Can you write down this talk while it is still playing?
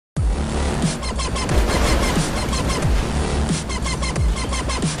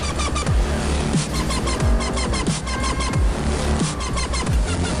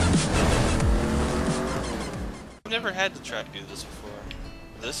had the track do this before.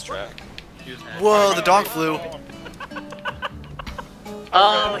 This track. Whoa, the donk flew.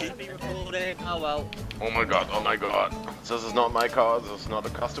 Oh, it should be recording. Oh well. Oh my god, oh my god. This is not my car, this is not a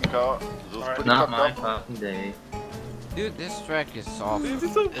custom car. This is pretty Not fucked my up. fucking day. Dude, this track is soft. This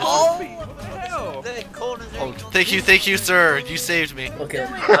is so bumpy. What the hell? The corners are Oh, thank you, sir. You saved me. Okay.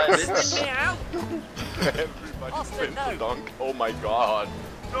 Everybody spins the donk. Oh my god.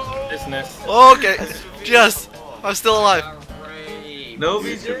 Business. Okay, yes, I'm still alive. No,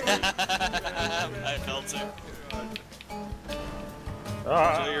 BJ. I felt it.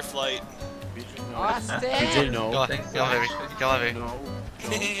 Ah. Enjoy your flight. Austin! Go on, Thanks, go on, baby. Go on, baby.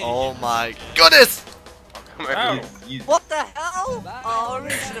 Oh. Oh my goodness! Come here. Ow. What the hell? Oh, I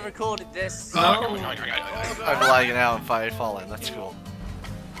really should have recorded this. I'm lagging out if I fall in. That's cool.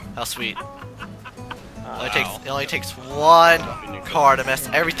 How sweet. It only takes one car to mess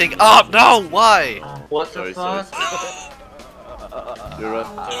everything up. No, why? What the fuck? You're right.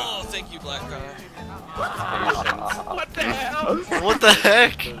 Oh, thank you, Black Car. What the hell? What the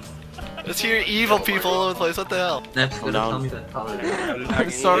heck? Let's hear evil people all over the place. What the hell? Nep's gonna tell me that color. I'm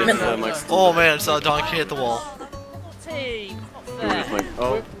sorry. Oh man, I saw a donkey hit the wall. Team.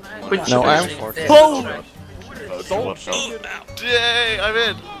 Oh. No, I'm Whoa! Oh, Yay, I'm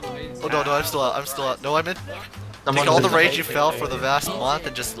in. Oh no, I'm still out. I'm still out. No, I'm in. Take all the rage you felt for the last month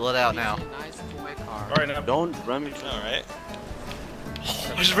and just let out now. Alright, now. Don't ram me. Alright.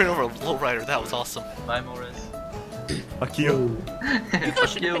 I just ran over a lowrider. That was awesome. Bye, Morris. Fuck you. You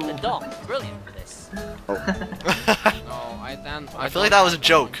guys should have picked the dog. Brilliant for this. I feel like that was a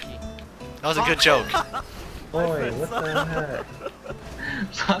joke. That was a good joke. Boy, what the heck?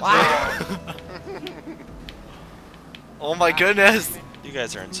 Oh my goodness. You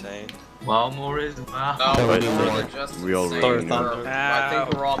guys are insane. Wow, Morris. Wow. No, we're just We all insane. really I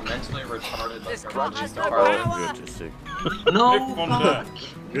think we're all mentally retarded. This Like, car we're has just no retarded. power. No, From fuck.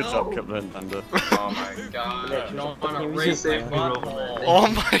 Good job, Captain Thunder. Oh my god. I don't want to race my butthole. Oh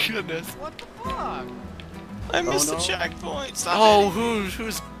my goodness. What the fuck? I missed the checkpoint. Stop Oh, it.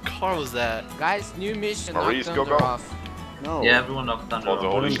 whose car was that? Guys, new mission. Maurice, Knock go, Thunder go. off. No. Yeah, everyone knocked thunder Oh, the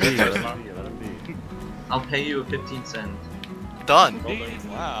off. holy shit. Let him be. I'll pay you 15 cents. Done.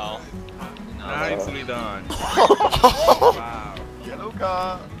 Wow. Nicely done. Wow. Yellow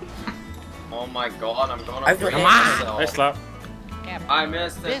car. Oh my god, I'm going I to forgot. myself. Nice slap. I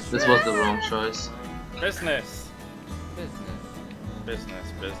missed it. This was the wrong choice. Business.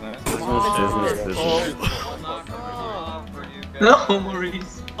 Business. Business. Oh my god. No,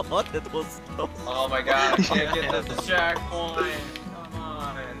 Maurice. Oh my god, I can't get the checkpoint. Come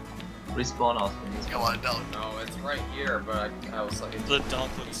on. Respawn, Austin. Come on, no. No, it's right here, but I was like, The donk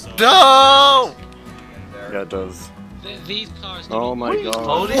looks so. No! in there. Yeah, it does. These cars. Oh my god.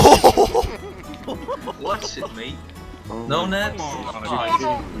 Holy Watch it, mate. Oh No, my Ned. on, Oh, you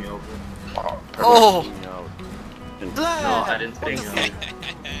screwed me over. god. Oh. No, I didn't think so.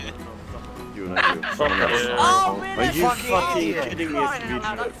 You and I do. Oh, really? Are you fucking kidding me? Crying out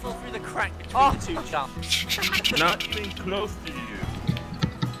loud, I fell through the crack between the two jumps. Nothing close to you.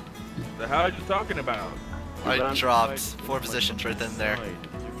 The hell are you talking about? I dropped 4 positions right then and there.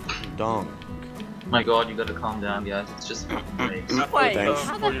 Donk. My god, you gotta calm down, guys. It's just a race. Wait, Thanks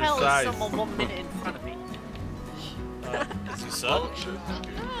how for the your hell size. is someone 1 minute in front of me? Does he suck? Just a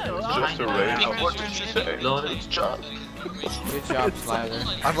race. What did you say? Loaded. It's just. Good job, Slider.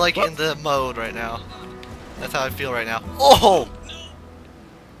 I'm like in the mode right now. That's how I feel right now. Oh!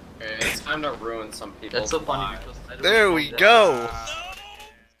 Okay, it's time to ruin some people's That's so funny lives. because I don't There know we that. go.